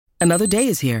Another day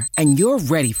is here, and you're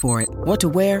ready for it. What to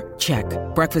wear? Check.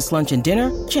 Breakfast, lunch, and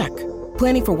dinner? Check.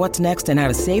 Planning for what's next and how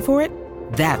to save for it?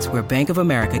 That's where Bank of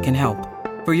America can help.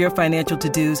 For your financial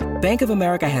to-dos, Bank of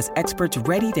America has experts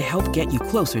ready to help get you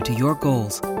closer to your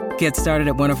goals. Get started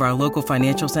at one of our local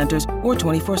financial centers or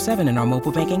 24/7 in our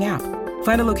mobile banking app.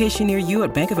 Find a location near you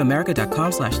at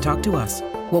bankofamerica.com/talktous.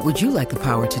 What would you like the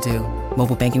power to do?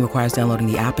 Mobile banking requires downloading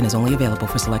the app and is only available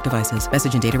for select devices.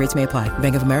 Message and data rates may apply.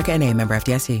 Bank of America N.A., member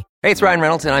FDIC. Hey, it's Ryan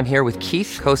Reynolds, and I'm here with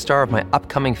Keith, co-star of my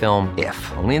upcoming film, If,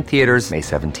 only in theaters May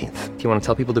 17th. Do you want to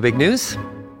tell people the big news?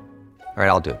 All right,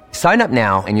 I'll do it. Sign up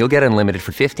now and you'll get unlimited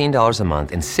for $15 a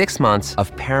month and 6 months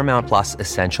of Paramount Plus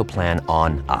Essential Plan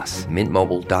on us.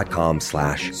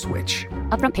 MintMobile.com/switch.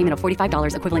 Upfront payment of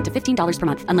 $45 equivalent to $15 per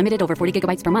month. Unlimited over 40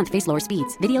 gigabytes per month. Face lower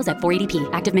speeds. Videos at 480p.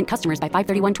 Active Mint customers by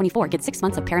 531.24 get 6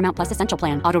 months of Paramount Plus Essential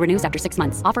Plan. Auto renews after 6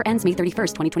 months. Offer ends May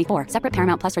 31st, 2024. Separate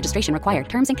Paramount Plus registration required.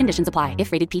 Terms and conditions apply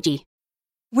if rated PG.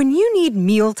 When you need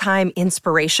mealtime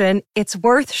inspiration, it's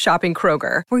worth shopping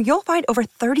Kroger, where you'll find over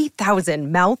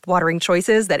 30,000 mouth-watering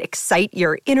choices that excite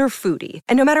your inner foodie.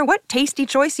 And no matter what tasty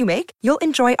choice you make, you'll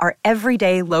enjoy our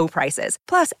everyday low prices,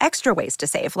 plus extra ways to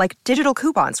save, like digital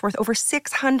coupons worth over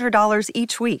 $600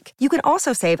 each week. You can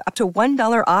also save up to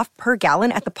 $1 off per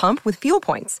gallon at the pump with fuel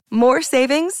points. More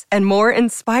savings and more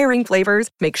inspiring flavors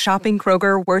make shopping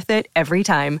Kroger worth it every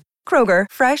time. Kroger,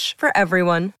 fresh for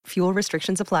everyone. Fuel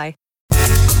restrictions apply.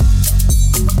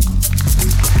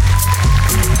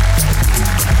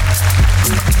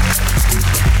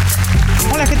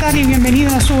 Hola, ¿qué tal? Y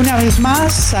bienvenidos una vez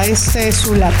más a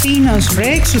su Latinos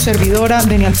Break, su servidora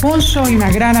Deni Alfonso y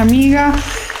una gran amiga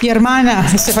y hermana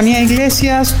Estefanía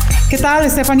Iglesias. ¿Qué tal,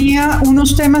 Estefanía?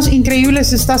 Unos temas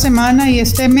increíbles esta semana y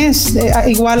este mes,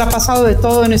 igual ha pasado de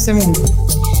todo en este mundo.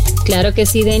 Claro que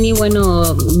sí, Deni.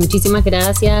 Bueno, muchísimas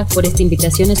gracias por esta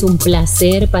invitación. Es un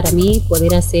placer para mí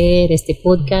poder hacer este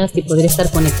podcast y poder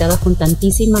estar conectada con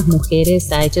tantísimas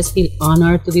mujeres. I just feel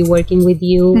honored to be working with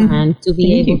you and to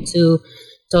be able to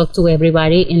talk to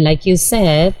everybody. And like you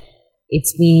said,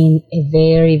 it's been a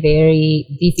very, very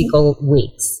difficult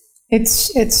weeks. It's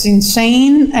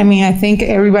insane. I mean, I think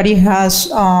everybody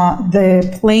has the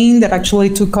plane that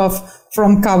actually took off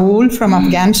from Kabul, from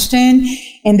Afghanistan,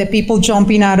 and the people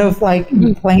jumping out of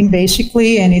the plane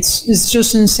basically, and it's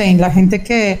just insane. La gente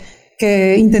que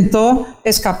intentó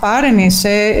escapar en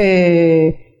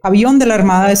ese avión de la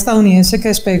Armada estadounidense que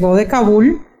despegó de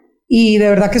Kabul, y de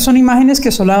verdad que son imágenes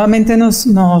que solamente nos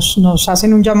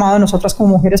hacen un llamado a nosotras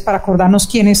como mujeres para acordarnos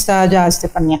quién está allá,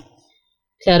 Estefanía.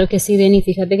 Claro que sí, Deni.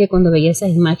 Fíjate que cuando veía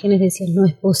esas imágenes decía, no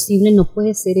es posible, no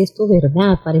puede ser esto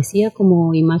verdad. Parecía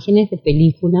como imágenes de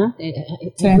película.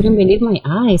 I couldn't believe my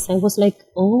eyes. I was like,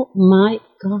 oh my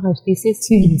gosh, this is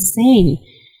insane.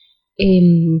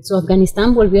 So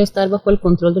Afganistán volvió a estar bajo el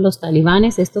control de los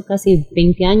talibanes, esto casi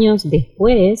 20 años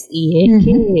después, y es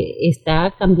que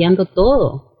está cambiando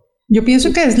todo. Yo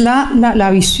pienso que es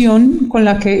la visión con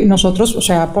la que nosotros, o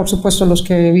sea, por supuesto, los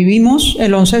que vivimos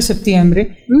el 11 de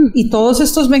septiembre y todos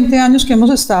estos 20 años que hemos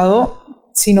estado,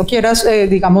 si no quieras,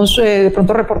 digamos, de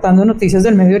pronto reportando noticias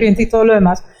del Medio Oriente y todo lo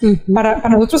demás, para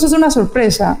nosotros es una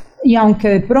sorpresa. Y aunque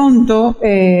de pronto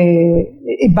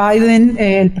Biden,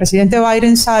 el presidente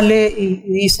Biden sale y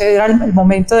dice era el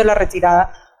momento de la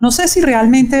retirada, no sé si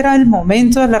realmente era el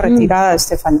momento de la retirada,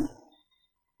 Estefanía.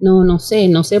 No sé,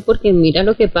 porque mira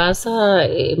lo que pasa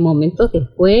momentos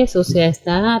después, o sea,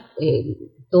 está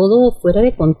todo fuera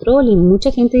de control y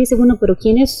mucha gente dice, bueno, pero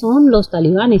 ¿quiénes son los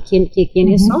talibanes?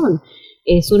 ¿Quiénes son?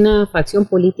 Es una facción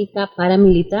política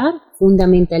paramilitar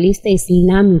fundamentalista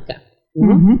islámica,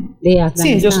 ¿no? De Afganistán.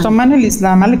 Sí, ellos toman el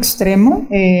Islam al extremo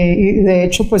y de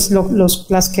hecho pues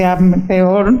las que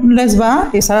peor les va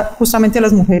es justamente a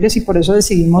las mujeres y por eso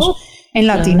decidimos en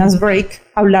Latinas Break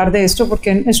hablar de esto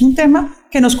porque es un tema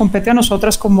que nos compete a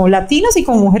nosotras como latinas y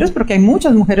como mujeres porque hay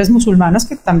muchas mujeres musulmanas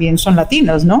que también son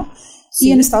latinas, ¿no? Sí.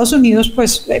 Y en Estados Unidos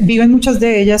pues viven muchas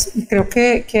de ellas y creo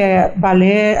que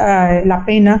vale la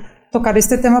pena tocar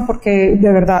este tema porque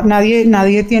de verdad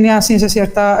nadie tiene a ciencia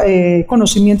cierta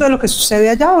conocimiento de lo que sucede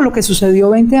allá o lo que sucedió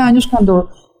 20 años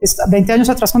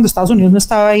atrás cuando Estados Unidos no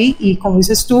estaba ahí y como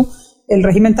dices tú, el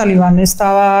régimen talibán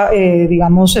estaba,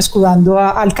 digamos, escudando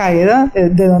a Al-Qaeda,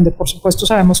 de donde, por supuesto,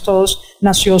 sabemos todos,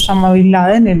 nació Osama Bin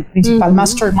Laden, el principal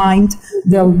mastermind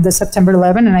de September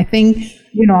 11. And I think,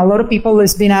 a lot of people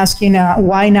has been asking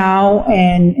why now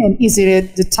and is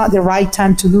it the right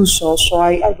time to do so? So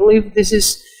I believe this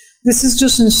is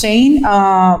just insane.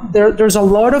 There's a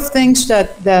lot of things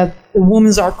that the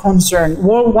women are concerned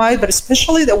worldwide, but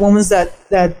especially the women that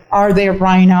are there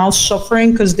right now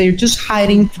suffering because they're just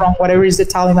hiding from whatever is the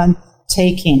Taliban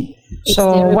taking.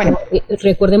 Bueno.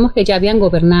 Recordemos que ya habían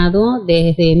gobernado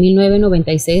desde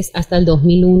 1996 hasta el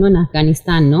 2001 en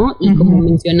Afganistán, ¿no? Y como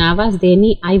mencionabas,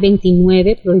 Denny, hay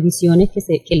 29 prohibiciones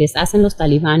que les hacen los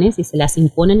talibanes y se las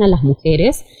imponen a las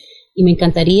mujeres. Y me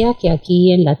encantaría que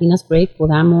aquí en Latinas Break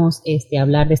podamos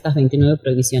hablar de estas 29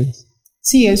 prohibiciones.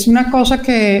 Sí, es una cosa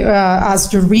que as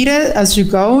you read it, as you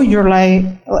go, you're like,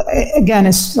 again,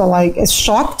 it's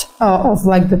shocked of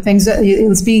like the things that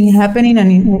is being happening,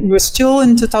 and we're still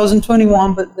in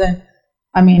 2021, but then,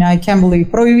 I mean, I can't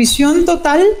believe. Prohibición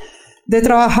total de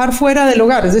trabajar fuera del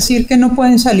hogar, es decir, que no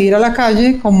pueden salir a la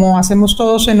calle como hacemos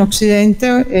todos en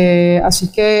Occidente,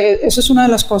 así que eso es una de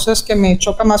las cosas que me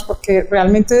choca más, porque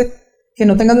realmente que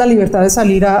no tengas la libertad de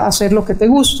salir a hacer lo que te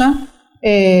gusta.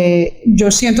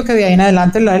 Yo siento que de ahí en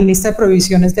adelante la lista de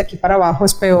prohibiciones de aquí para abajo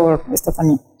es peor,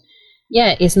 Estefanía.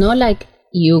 Yeah, it's not like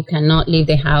you cannot leave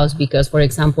the house because, for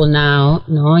example, now,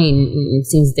 no,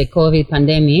 since the COVID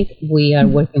pandemic, we are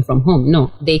working from home.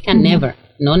 No, they can never.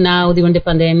 Not now during the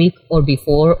pandemic or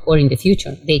before or in the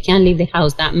future. They can't leave the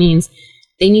house. That means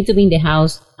they need to be in the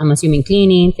house, I'm assuming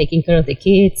cleaning, taking care of the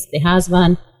kids, the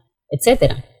husband,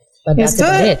 etc. But that's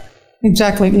about it.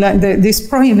 Exactly. This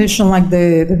prohibition, like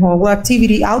the whole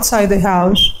activity outside the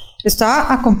house,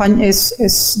 está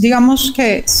digamos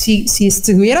que si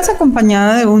estuvieras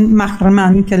acompañada de un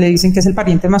mahram, que le dicen que es el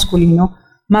pariente masculino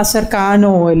más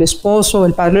cercano, o el esposo, o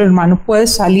el padre o el hermano,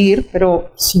 puedes salir,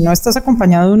 pero si no estás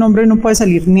acompañado de un hombre no puedes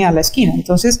salir ni a la esquina.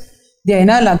 Entonces, de ahí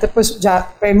en adelante, pues ya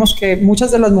vemos que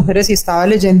muchas de las mujeres, y estaba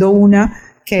leyendo una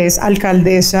que es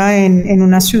alcaldesa en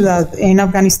una ciudad en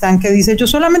Afganistán, que dice, yo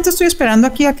solamente estoy esperando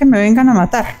aquí a que me vengan a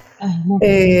matar.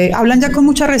 Hablan ya con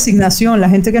mucha resignación, la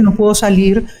gente que no pudo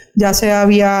salir, ya sea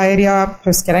vía aérea,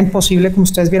 pues que era imposible, como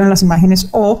ustedes vieron las imágenes,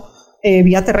 o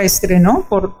vía terrestre, ¿no?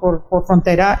 Por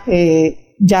frontera,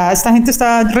 ya esta gente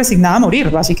está resignada a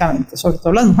morir, básicamente, sobre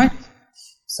todo las mujeres.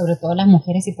 Sobre todo las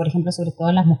mujeres, y por ejemplo, sobre todo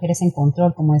las mujeres en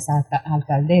control, como esa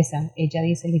alcaldesa. Ella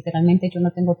dice literalmente, yo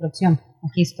no tengo otra opción.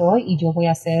 Aquí estoy y yo voy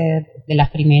a ser de las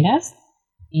primeras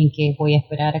en que voy a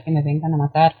esperar a que me vengan a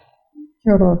matar.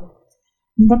 Qué horror.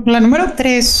 La número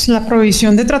 3, la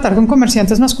prohibición de tratar con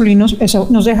comerciantes masculinos. Eso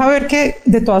nos deja ver que,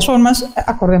 de todas formas,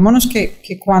 acordémonos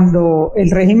que cuando el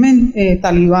régimen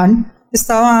talibán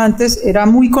estaba antes, era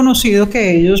muy conocido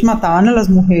que ellos mataban a las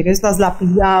mujeres, las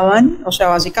lapidaban, o sea,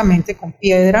 básicamente con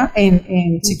piedra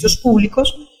en sitios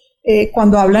públicos.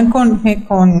 Cuando hablan con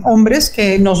hombres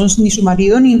que no son ni su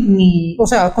marido, ni, o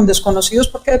sea, con desconocidos,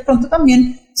 porque de pronto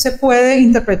también se puede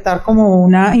interpretar como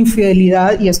una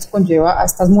infidelidad, y esto conlleva a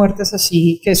estas muertes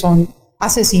así, que son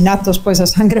asesinatos, pues a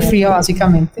sangre fría,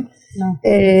 básicamente. No.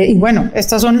 Y bueno,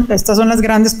 estas son las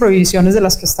grandes prohibiciones de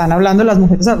las que están hablando las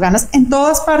mujeres afganas en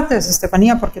todas partes,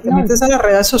 Estefanía, porque te metes a las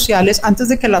redes sociales antes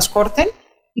de que las corten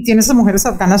y tienes a mujeres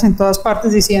afganas en todas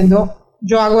partes diciendo,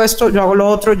 yo hago esto, yo hago lo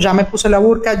otro, ya me puse la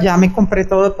burka, ya me compré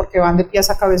todo, porque van de pies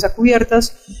a cabeza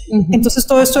cubiertas. Entonces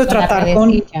todo esto de tratar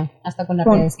hasta con la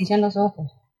redecilla en los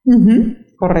ojos.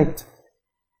 Correcto.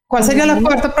 ¿Cuál sería la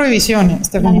cuarta prohibición,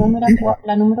 Estefanía?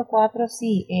 La número 4,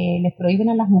 sí, les prohíben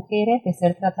a las mujeres de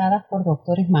ser tratadas por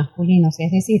doctores masculinos.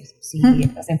 Es decir, si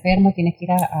estás enfermo, tienes que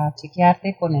ir a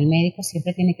chequearte con el médico,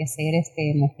 siempre tiene que ser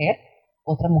mujer.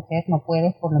 Otra mujer no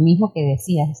puedes, por lo mismo que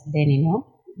decías, Denny,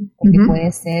 ¿no? Porque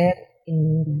puede ser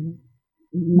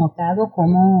notado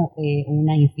como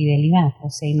una infidelidad. O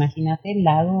sea, imagínate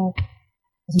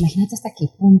imagínate hasta qué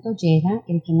punto llega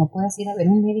el que no puedas ir a ver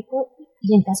un médico.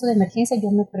 Y en caso de emergencia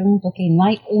yo me pregunto que no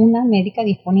hay una médica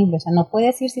disponible, o sea, no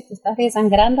puedes ir si te estás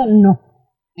desangrando, no.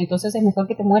 Entonces es mejor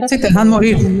que te mueras. Si te dejan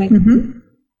morir.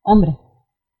 Hombre.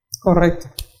 Correcto.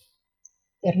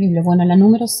 Terrible. Bueno, la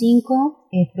número 5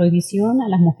 es prohibición a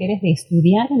las mujeres de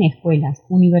estudiar en escuelas,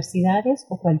 universidades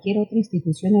o cualquier otra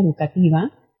institución educativa.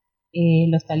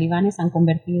 Los talibanes han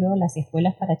convertido las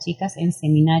escuelas para chicas en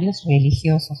seminarios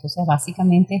religiosos, o sea,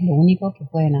 básicamente es lo único que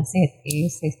pueden hacer,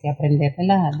 es aprender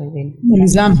del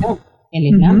Islam. El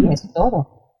Islam, es todo.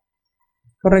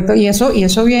 Correcto, y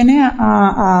eso viene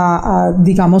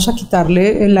digamos, a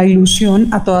quitarle la ilusión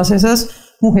a todas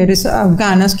esas mujeres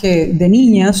afganas que de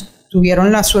niñas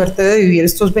tuvieron la suerte de vivir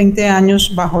estos 20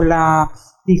 años bajo la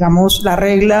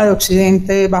regla de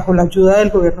Occidente, bajo la ayuda del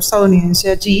gobierno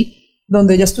estadounidense allí,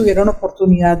 donde ellas tuvieron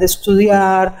oportunidad de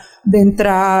estudiar, de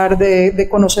entrar, de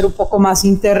conocer un poco más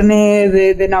internet,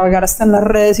 de navegar hasta en las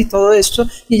redes y todo esto,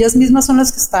 y ellas mismas son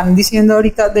las que están diciendo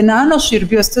ahorita, de nada nos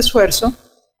sirvió este esfuerzo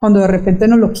cuando de repente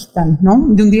nos lo quitan, ¿no?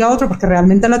 De un día a otro, porque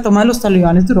realmente la toma de los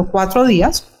talibanes duró 4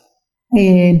 días.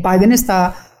 Biden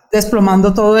está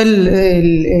desplomando todo el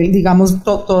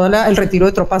retiro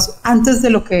de tropas antes de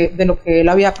lo que él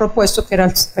había propuesto, que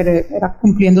era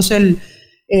cumpliéndose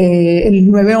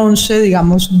el 9/11,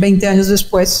 digamos, 20 años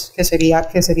después, que sería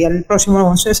el próximo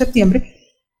 11 de septiembre.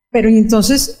 Pero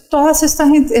entonces toda esta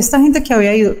gente que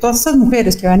había ido, todas estas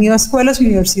mujeres que habían ido a escuelas y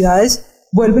universidades,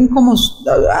 vuelven como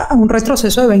a un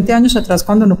retroceso de 20 años atrás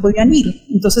cuando no podían ir.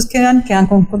 Entonces quedan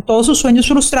con todos sus sueños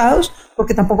frustrados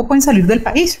porque tampoco pueden salir del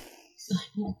país.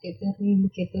 Ay, no, qué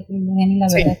terrible, Jenny. La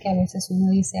verdad que a veces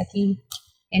uno dice aquí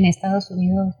en Estados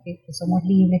Unidos que somos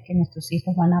libres, que nuestros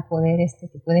hijos van a poder,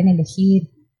 que pueden elegir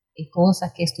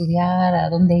cosas, que estudiar, a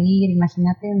dónde ir.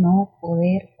 Imagínate no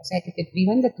poder, o sea, que te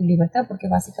priven de tu libertad, porque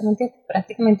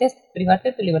prácticamente es privarte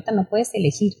de tu libertad. No puedes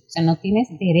elegir, o sea, no tienes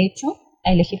derecho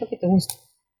a elegir lo que te gusta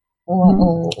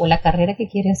o la carrera que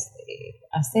quieres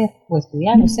hacer o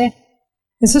estudiar, no sé.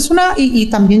 Esa es y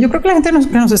también yo creo que la gente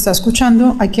que nos está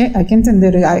escuchando hay que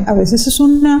entender, a veces es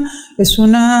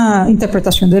una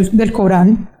interpretación del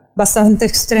Corán bastante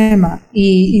extrema,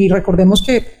 y recordemos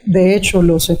que de hecho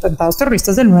los atentados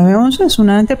terroristas del 9/11 es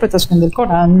una interpretación del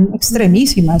Corán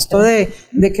extremísima, esto de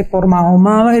que por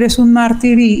Mahoma eres un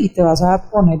mártir y te vas a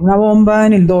poner una bomba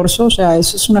en el dorso, o sea,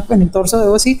 eso es en el torso de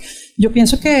algo así. Yo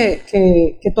pienso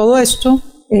que todo esto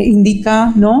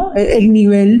indica, ¿no?, el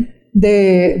nivel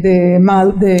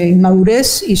de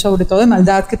inmadurez y sobre todo de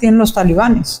maldad que tienen los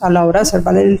talibanes a la hora de hacer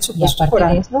valer el supuesto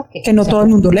Corán, que no todo el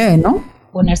mundo lee, ¿no?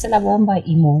 Ponerse la bomba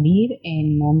y morir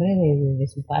en nombre de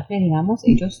su patria, digamos,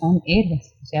 ellos son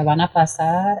héroes, o sea, van a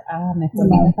pasar a mejor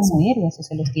vida como héroes, o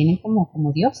sea, los tienen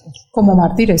como dioses. Como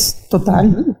mártires,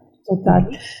 total.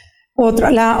 Otra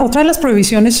de las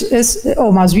prohibiciones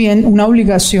o más bien una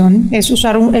obligación, es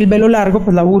usar el velo largo,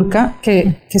 pues la burka,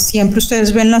 que siempre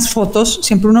ustedes ven las fotos,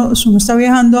 siempre uno está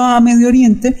viajando a Medio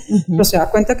Oriente, pero se da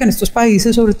cuenta que en estos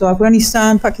países, sobre todo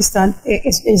Afganistán, Pakistán,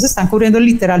 ellos están cubriendo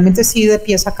literalmente sí de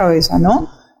pies a cabeza, ¿no?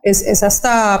 Es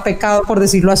hasta pecado, por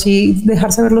decirlo así,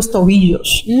 dejarse ver los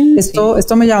tobillos.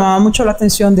 Esto me llamaba mucho la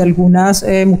atención de algunas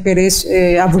mujeres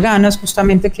afganas,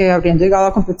 justamente, que habrían llegado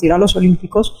a competir a los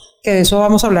Olímpicos, que de eso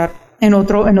vamos a hablar en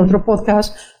otro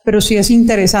podcast, pero sí es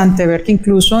interesante ver que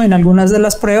incluso en algunas de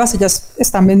las pruebas ellas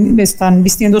están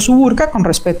vistiendo su burka con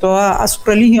respeto a su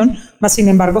religión, mas sin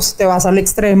embargo si te vas al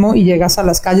extremo y llegas a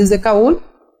las calles de Kabul,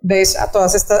 ves a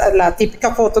todas estas, la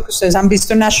típica foto que ustedes han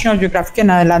visto en National Geographic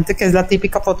en adelante, que es la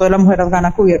típica foto de la mujer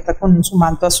afgana cubierta con su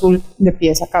manto azul de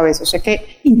pies a cabeza. O sea que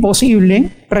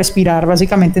imposible respirar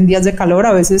básicamente en días de calor.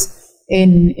 A veces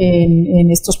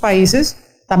en estos países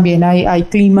también hay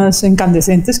climas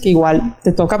incandescentes que igual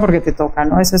te toca porque te toca,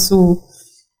 ¿no? Esa es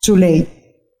su ley.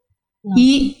 No.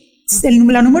 Y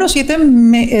la número 7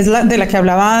 es la de la que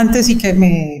hablaba antes y que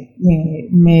me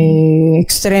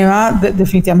extrema,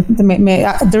 definitivamente,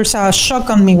 there's a shock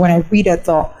on me when I read it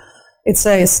though. It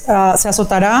says, se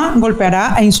azotará,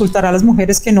 golpeará e insultará a las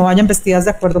mujeres que no vayan vestidas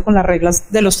de acuerdo con las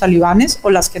reglas de los talibanes o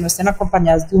las que no estén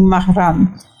acompañadas de un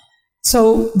mahram.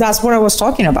 So that's what I was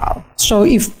talking about. So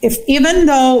if even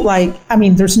though, like, I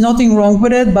mean, there's nothing wrong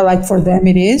with it, but like for them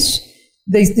it is,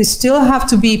 they still have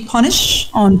to be punished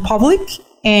on public,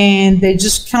 and they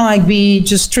just kind of like be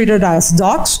just treated as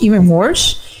dogs, even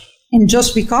worse, and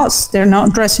just because they're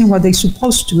not dressing what they're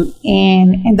supposed to.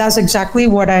 And that's exactly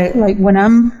what I like when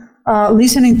I'm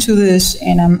listening to this,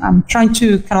 and I'm trying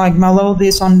to kind of like mellow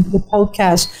this on the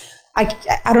podcast.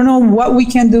 I don't know what we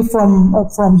can do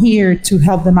from here to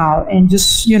help them out, and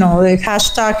just, you know, the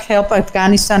hashtag help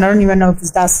Afghanistan. I don't even know if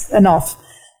that's enough,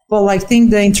 but I think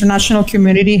the international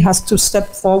community has to step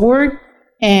forward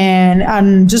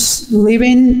and just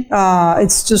living.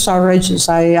 It's just outrageous.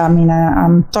 I mean,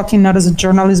 I'm talking not as a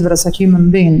journalist, but as a human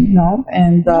being, no?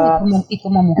 And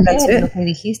como mujer, lo que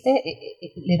dijiste,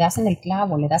 le das en el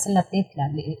clavo, le das en la tecla.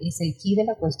 Es el key de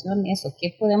la cuestión, eso.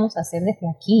 ¿Qué podemos hacer desde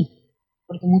aquí?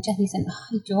 Porque muchas dicen,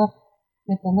 ay, yo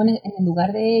me pongo en el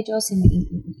lugar de ellos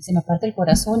y se me parte el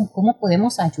corazón. ¿Cómo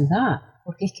podemos ayudar?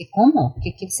 Porque es que, ¿cómo?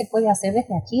 ¿Qué se puede hacer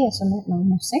desde aquí? Eso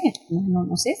no sé.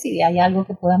 No sé si hay algo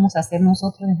que podamos hacer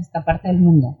nosotros en esta parte del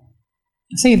mundo.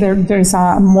 See, there's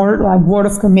a more like word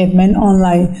of commitment on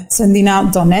like sending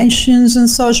out donations and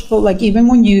such, but like even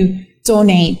when you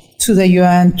donate to the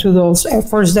UN, to those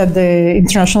efforts that the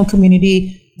international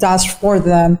community does for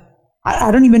them,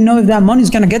 I don't even know if that money is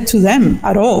going to get to them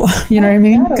at all. You know what I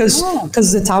mean?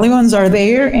 Because the Talibans are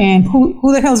there, and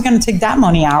who the hell is going to take that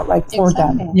money out like for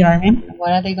them? You know what I mean? What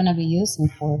are they going to be using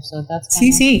for? So that's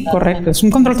sí, correcto. Es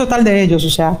un control total de ellos. O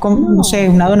sea, no sé,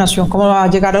 una donación, ¿cómo va a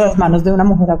llegar a las manos de una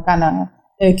mujer afgana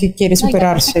que quiere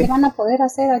superarse? ¿Qué van a poder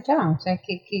hacer allá? O sea,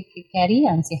 ¿qué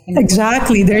harían? Si es que no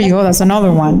exactly, there you go. That's another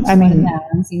one. I mean,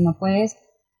 si no puedes,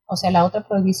 o sea, la otra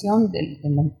prohibición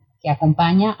que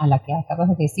acompaña a la que acabas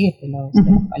de decir, de las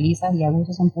palizas y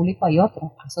abusos en público, hay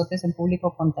otro, azotes en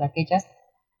público contra aquellas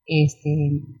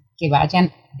que vayan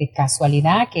de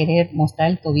casualidad a querer mostrar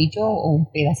el tobillo o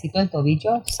un pedacito del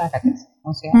tobillo, sácate.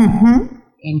 O sea,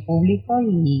 en público,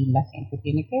 y la gente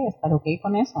tiene que estar okay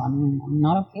con eso. I'm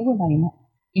not okay with that.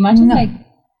 Imagine like,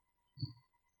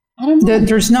 I don't know.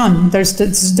 There's none.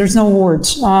 There's no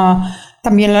words.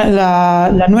 También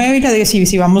la 9 y la 10,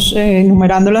 si vamos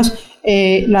enumerándolas,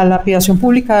 la lapidación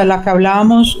pública de la que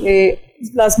hablábamos,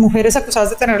 las mujeres acusadas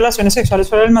de tener relaciones sexuales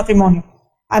fuera del matrimonio.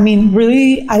 I mean,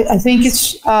 really, I think it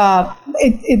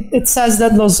says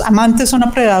that los amantes son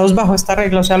apredados bajo esta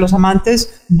regla. O sea, los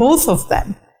amantes, both of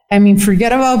them. I mean,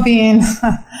 forget about being,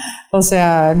 o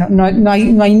sea, no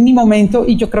hay ni momento,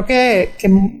 y yo creo que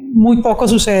muy poco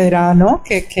sucederá, ¿no?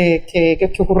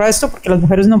 Que ocurra esto, porque las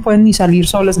mujeres no pueden ni salir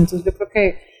solas. Entonces yo creo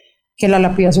que la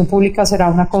lapidación pública será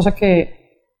una cosa que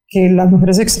las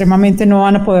mujeres extremadamente no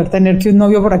van a poder tener, que un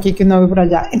novio por aquí, que un novio por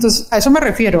allá. Entonces, a eso me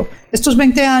refiero. Estos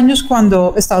 20 años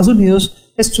cuando Estados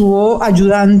Unidos estuvo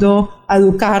ayudando a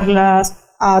educarlas,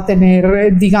 a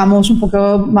tener, digamos, un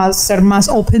poco más, ser más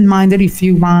open-minded, if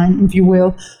you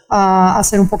will, a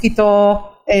ser un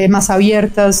poquito más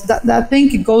abiertas. That thing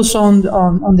it goes on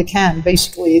the can,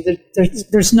 basically.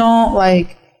 There's no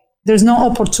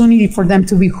opportunity for them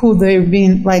to be who they've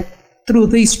been, like, through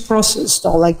this process,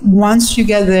 though. Like, once you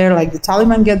get there, like the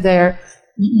Taliban get there,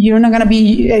 you're not going to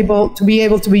be able to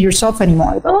be yourself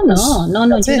anymore. Oh,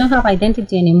 no, you don't have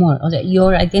identity anymore. O sea,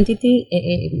 your identity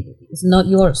is not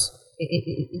yours.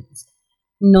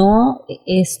 No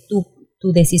es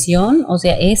tu decisión, o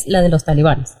sea, es la de los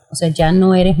talibanes. O sea, ya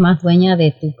no eres más dueña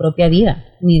de tu propia vida,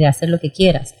 ni de hacer lo que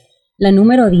quieras. La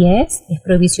número 10 es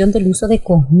prohibición del uso de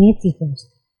cosméticos.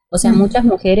 O sea, muchas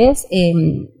mujeres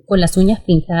con las uñas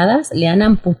pintadas le han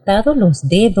amputado los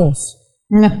dedos.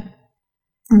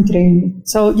 Increíble.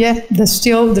 So yeah, there's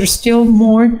still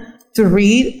more to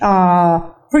read.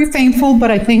 Pretty painful,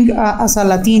 but I think as a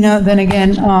Latina, then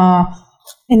again,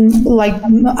 in like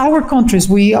our countries,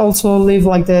 we also live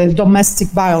like the domestic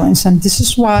violence, and this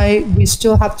is why we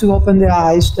still have to open the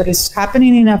eyes that is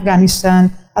happening in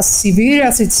Afghanistan, as severe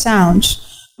as it sounds.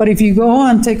 But if you go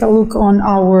and take a look on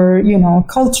our,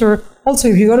 culture, also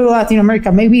if you go to Latin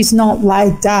America, maybe it's not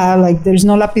like that, like there's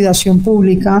no lapidación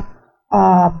pública,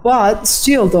 but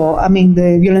still though, I mean,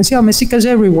 the violencia doméstica is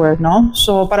everywhere, ¿no?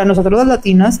 So para nosotros las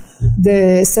latinas,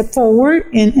 the step forward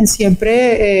en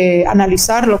siempre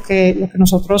analizar lo que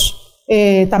nosotros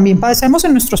también padecemos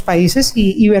en nuestros países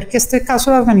y ver que este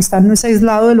caso de Afganistán no es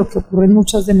aislado de lo que ocurre en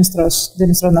muchas de nuestras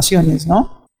naciones,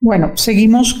 ¿no? Bueno,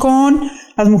 seguimos con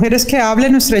las mujeres que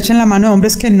hablen o estrechen la mano de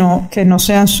hombres que no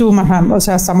sean su mahram. O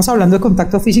sea, estamos hablando de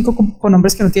contacto físico con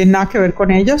hombres que no tienen nada que ver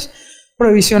con ellas.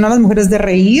 Prohibición a las mujeres de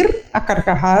reír a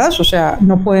carcajadas, o sea,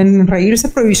 no pueden reírse.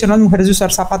 Prohibición a las mujeres de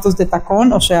usar zapatos de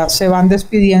tacón, o sea, se van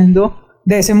despidiendo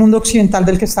de ese mundo occidental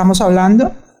del que estamos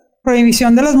hablando.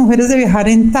 Prohibición de las mujeres de viajar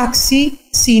en taxi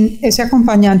sin ese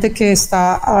acompañante que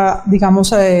está,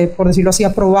 por decirlo así,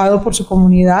 aprobado por su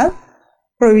comunidad.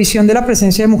 Prohibición de la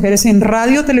presencia de mujeres en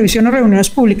radio, televisión o reuniones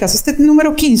públicas. Este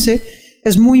número 15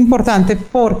 es muy importante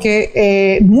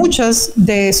porque muchas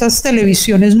de esas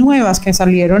televisiones nuevas que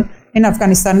salieron en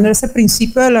Afganistán en ese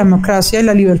principio de la democracia y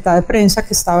la libertad de prensa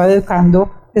que estaba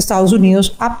educando Estados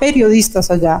Unidos a periodistas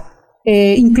allá.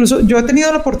 Incluso yo he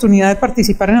tenido la oportunidad de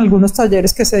participar en algunos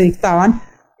talleres que se dictaban,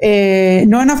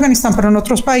 no en Afganistán, pero en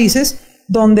otros países,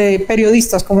 donde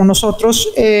periodistas como nosotros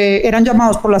eran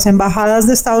llamados por las embajadas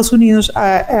de Estados Unidos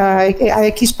a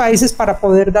X países para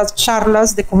poder dar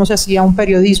charlas de cómo se hacía un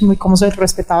periodismo y cómo se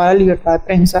respetaba la libertad de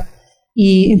prensa.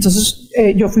 Y entonces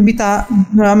yo fui invitada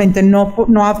nuevamente, no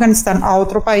a Afganistán, a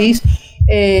otro país,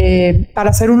 para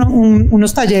hacer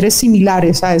unos talleres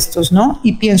similares a estos, ¿no?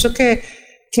 Y pienso que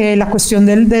la cuestión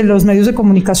de los medios de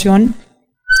comunicación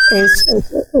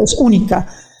es única.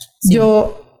 Sí.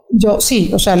 Sí,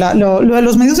 o sea, lo de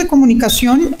los medios de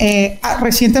comunicación,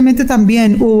 recientemente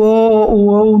también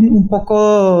hubo un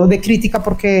poco de crítica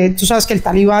porque tú sabes que el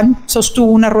Talibán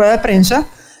sostuvo una rueda de prensa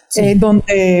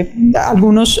donde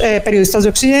algunos periodistas de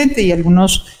Occidente y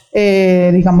algunos,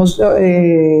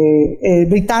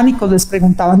 británicos les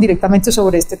preguntaban directamente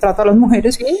sobre este trato a las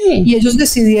mujeres y ellos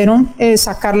decidieron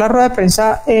sacar la rueda de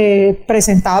prensa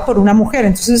presentada por una mujer.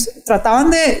 Entonces trataban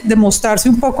de mostrarse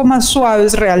un poco más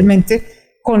suaves realmente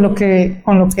con lo que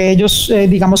ellos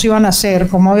iban a hacer,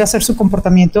 cómo iba a ser su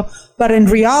comportamiento, but in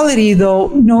reality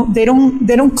though, no, they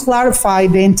don't clarify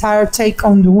the entire take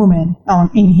on the woman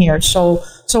in here. So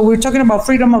we're talking about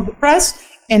freedom of the press,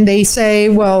 and they say,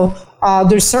 well,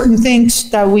 there's certain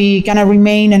things that we gonna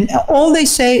remain, and all they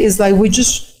say is like we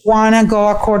just want to go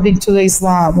according to the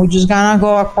Islam. We're just going to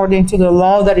go according to the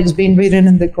law that is being written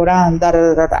in the Quran, da,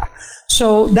 da, da, da.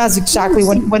 So that's exactly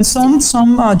when some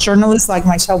journalists like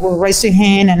myself will raise their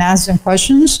hand and ask them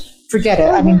questions, forget it.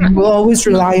 I mean, we'll always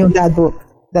rely on that book.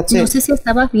 That's no it. sé si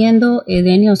estabas viendo,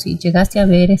 Deni, o si llegaste a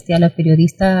ver a la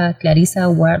periodista Clarissa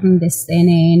Warren de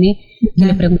CNN, que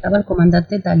le preguntaba al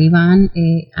comandante talibán,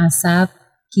 Asaf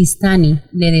Kistani,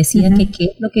 le decía que qué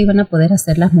es lo que iban a poder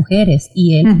hacer las mujeres,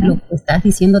 y él, lo que estás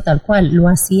diciendo tal cual, lo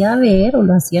hacía ver o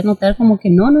lo hacía notar como que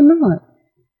no,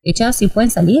 ellas sí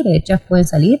pueden salir,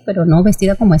 pero no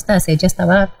vestida como estás. Ella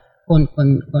estaba con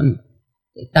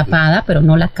tapada, pero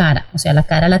no la cara, o sea, la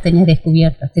cara la tenía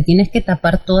descubierta. Te tienes que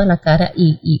tapar toda la cara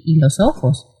y los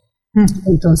ojos.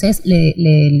 Entonces le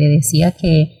decía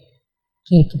que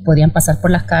podían pasar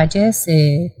por las calles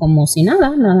como si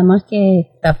nada más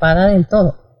que tapada del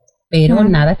todo, pero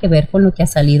nada que ver con lo que ha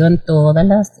salido en todas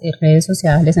las redes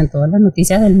sociales, en todas las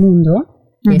noticias del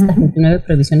mundo, de estas 29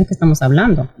 prohibiciones que estamos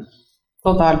hablando.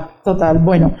 Total.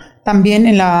 Bueno, también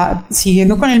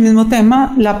siguiendo con el mismo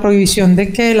tema, la prohibición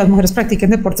de que las mujeres practiquen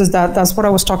deportes, that's what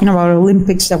I was talking about,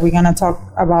 Olympics, that we're going to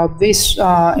talk about this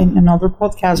in another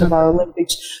podcast about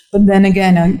Olympics. But then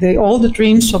again, all the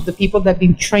dreams of the people that have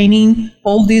been training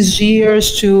all these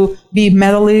years to be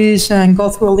medalists and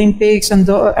go through Olympics, and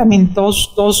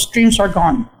those dreams are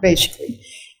gone, basically.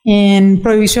 En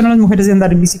prohibición a las mujeres de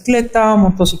andar en bicicleta o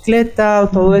motocicleta o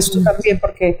todo esto también,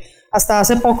 porque hasta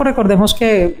hace poco recordemos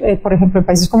que, por ejemplo, en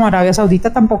países como Arabia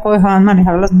Saudita tampoco dejaban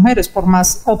manejar a las mujeres, por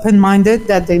más open-minded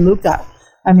that they looked at.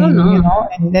 I mean, you know,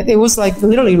 and it was like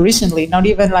literally recently, not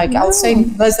even like, I would say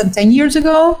less than 10 years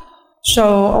ago,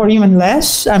 so, or even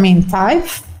less, 5,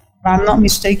 if I'm not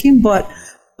mistaken, but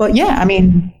yeah, I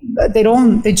mean,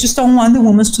 they just don't want the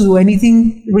women to do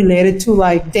anything related to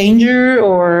like danger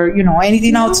or, you know,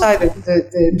 anything outside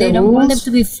the they don't rules. want them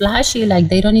to be flashy, like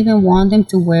they don't even want them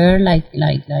to wear like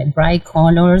bright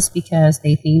colors because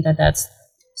they think that that's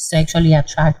sexually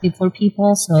attractive for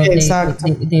people, so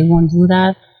they won't do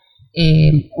that.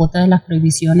 Otra de las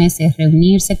prohibiciones es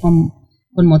reunirse con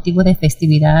motivos de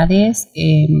festividades,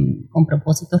 con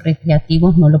propósitos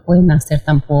recreativos, no lo pueden hacer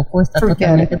tampoco, está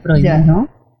totalmente prohibido, ¿no?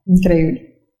 Increíble.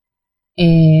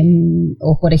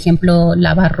 O por ejemplo,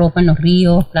 lavar ropa en los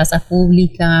ríos, plazas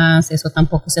públicas, eso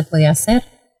tampoco se puede hacer.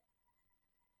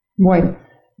 Bueno,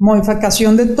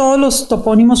 modificación de todos los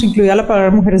topónimos, incluida la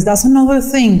palabra mujeres. That's another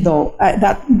thing, though.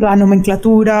 La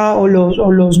nomenclatura o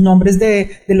los nombres de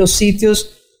los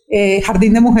sitios.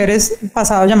 Jardín de Mujeres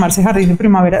pasado a llamarse Jardín de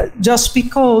Primavera, just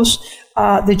because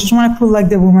they just want to put like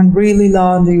the woman really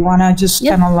low, they want to just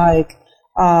kind of like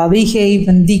behave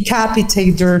and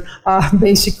decapitate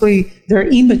basically their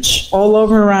image all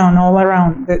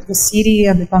around the city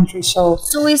and the country. So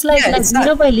it's like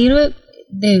little by little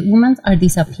the women are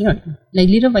disappearing. Like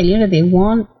little by little they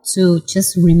want to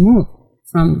just remove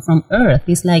from earth.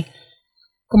 It's like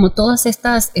como todas these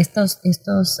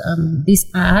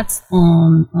ads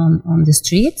on the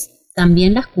streets,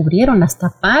 también las cubrieron, las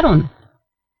taparon.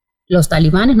 Los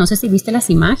talibanes, no sé si viste las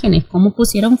imágenes, cómo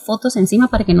pusieron fotos encima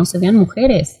para que no se vean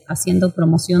mujeres haciendo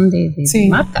promoción de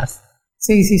marcas.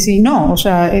 Sí, no, o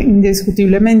sea,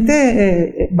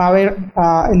 indiscutiblemente va a haber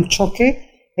el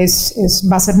choque,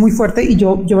 va a ser muy fuerte, y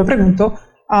yo me pregunto,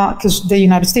 because the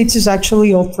United States is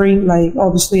actually offering, like,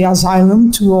 obviously asylum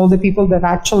to all the people that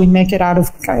actually make it out of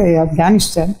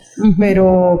Afghanistan,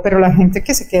 pero la gente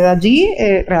que se queda allí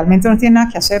realmente no tiene nada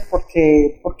que hacer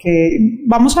porque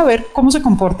vamos a ver cómo se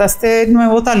comporta este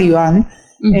nuevo talibán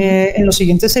en los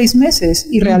siguientes 6 meses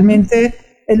y realmente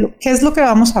 ¿qué es lo que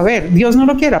vamos a ver? Dios no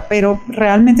lo quiera, pero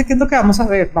realmente ¿qué es lo que vamos a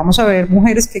ver? Vamos a ver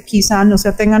mujeres que quizá no se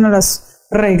atengan a las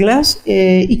reglas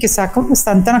y que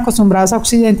están tan acostumbradas a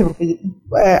Occidente, porque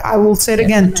I will say it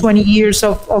again, 20 years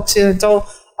of Occidental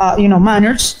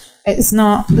manners, it's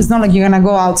not like you're gonna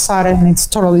go outside and it's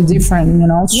totally different, you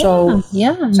know. So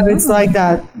it's like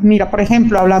that. Mira, por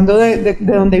ejemplo, hablando de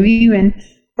donde viven,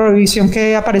 prohibición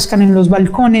que aparezcan en los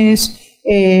balcones,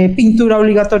 pintura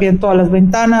obligatoria en todas las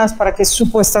ventanas para que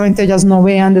supuestamente ellas no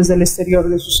vean desde el exterior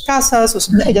de sus casas, o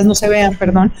sea, ellas no se vean,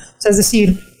 perdón, o sea, es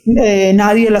decir,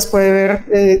 nadie las puede ver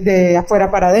de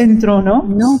afuera para adentro, ¿no?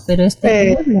 No, pero es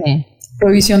terrible.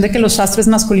 Prohibición de que los sastres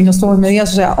masculinos tomen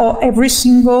medidas, o sea, every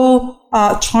single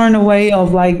turn away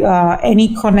of like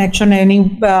any connection,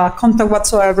 any contact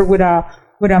whatsoever with a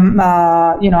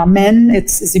man,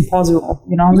 it's impossible,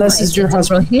 you know, unless it's your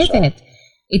husband. Prohibited.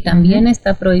 Y también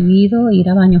está prohibido ir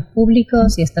a baños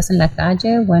públicos. Si estás en la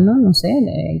calle, bueno, no sé,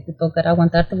 te tocará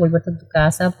aguantarte, volverte a tu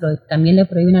casa. Pero también le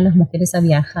prohíben a las mujeres a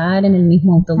viajar en el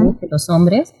mismo autobús que los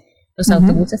hombres. Los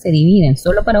autobuses se dividen,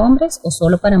 solo para hombres o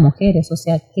solo para mujeres. O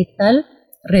sea, ¿qué tal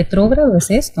retrógrado es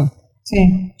esto?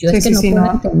 Sí. Yo es que no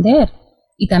puedo entender.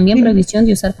 Y también prohibición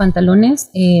de usar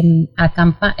pantalones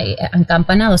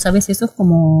acampanados, ¿sabes? Eso es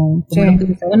como lo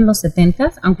que usaban en los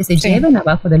 70s, aunque se lleven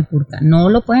abajo del burka. No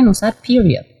lo pueden usar,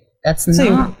 period. That's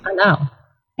not allowed.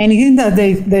 Anything that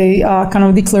they kind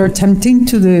of declare tempting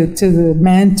to the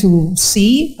men to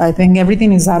see, I think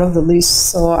everything is out of the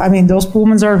list. So, I mean, those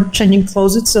women are changing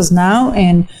clothes just now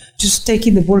and just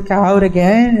taking the burka out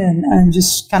again and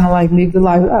just kind of like live the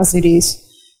life as it is.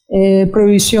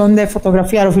 Prohibición de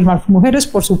fotografiar o filmar mujeres,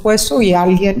 por supuesto, y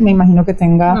alguien, me imagino que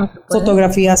tenga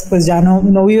fotografías, pues ya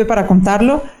no vive para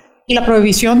contarlo. Y la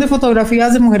prohibición de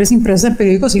fotografías de mujeres impresas en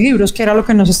periódicos y libros, que era lo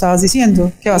que nos estabas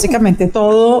diciendo, que básicamente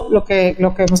todo lo que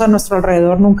vemos a nuestro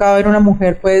alrededor, nunca va a haber una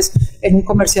mujer pues en un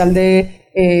comercial de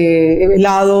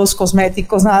helados,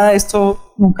 cosméticos, nada de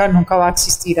esto nunca va a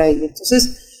existir ahí.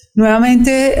 Entonces,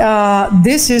 nuevamente,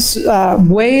 this is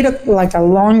way like a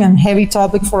long and heavy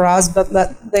topic for us, but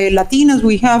the Latinas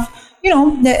we have,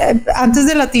 antes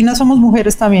de Latinas somos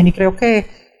mujeres también, y creo que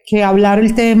hablar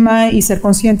el tema y ser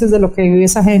conscientes de lo que vive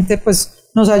esa gente, pues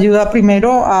nos ayuda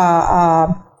primero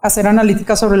a hacer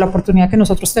analítica sobre la oportunidad que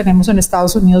nosotros tenemos en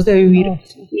Estados Unidos de vivir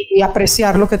y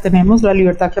apreciar lo que tenemos, la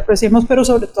libertad que apreciemos, pero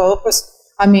sobre todo, pues,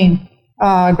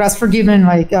 grass forgiven,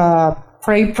 like,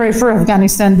 pray for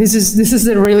Afghanistan. This is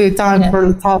the really time for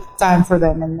the tough time for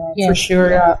them, and for sure,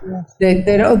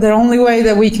 the only way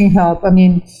that we can help. I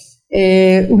mean,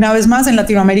 una vez más, en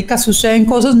Latinoamérica suceden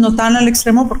cosas no tan al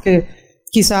extremo porque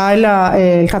quizá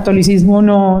el catolicismo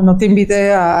no te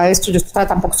invite a esto. Yo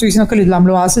tampoco estoy diciendo que el Islam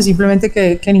lo hace, simplemente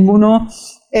que ninguno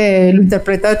lo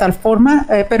interpreta de tal forma,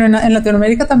 pero en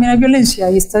Latinoamérica también hay violencia,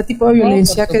 y este tipo de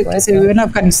violencia que se vive en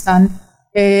Afganistán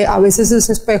a veces es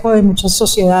espejo de muchas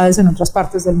sociedades en otras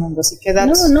partes del mundo, así que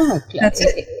claro,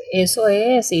 eso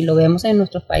es, y lo vemos en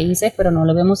nuestros países, pero no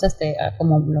lo vemos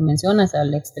como lo mencionas,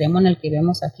 al extremo en el que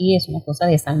vemos aquí. Es una cosa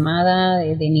desalmada,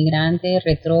 de migrante,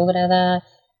 retrógrada.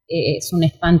 Es un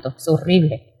espanto, es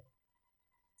horrible.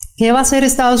 ¿Qué va a hacer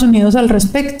Estados Unidos al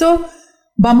respecto?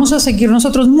 Vamos a seguir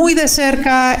nosotros muy de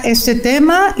cerca este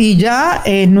tema, y ya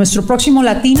en nuestro próximo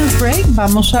Latinos Break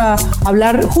vamos a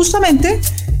hablar justamente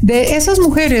de esas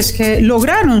mujeres que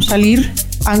lograron salir,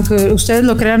 aunque ustedes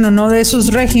lo crean o no, de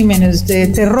esos regímenes de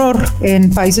terror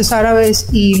en países árabes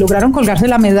y lograron colgarse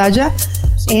la medalla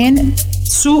en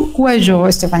su cuello,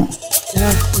 Estefanía.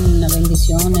 Una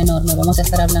bendición enorme. Vamos a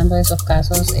estar hablando de esos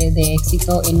casos de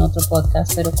éxito en otro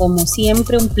podcast, pero como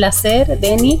siempre, un placer,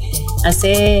 Benny,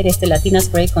 hacer este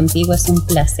Latinas Break contigo. Es un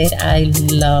placer. I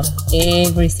love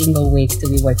every single week to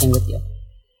be working with you.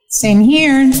 Same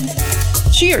here.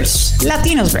 Cheers.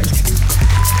 Latinos Break.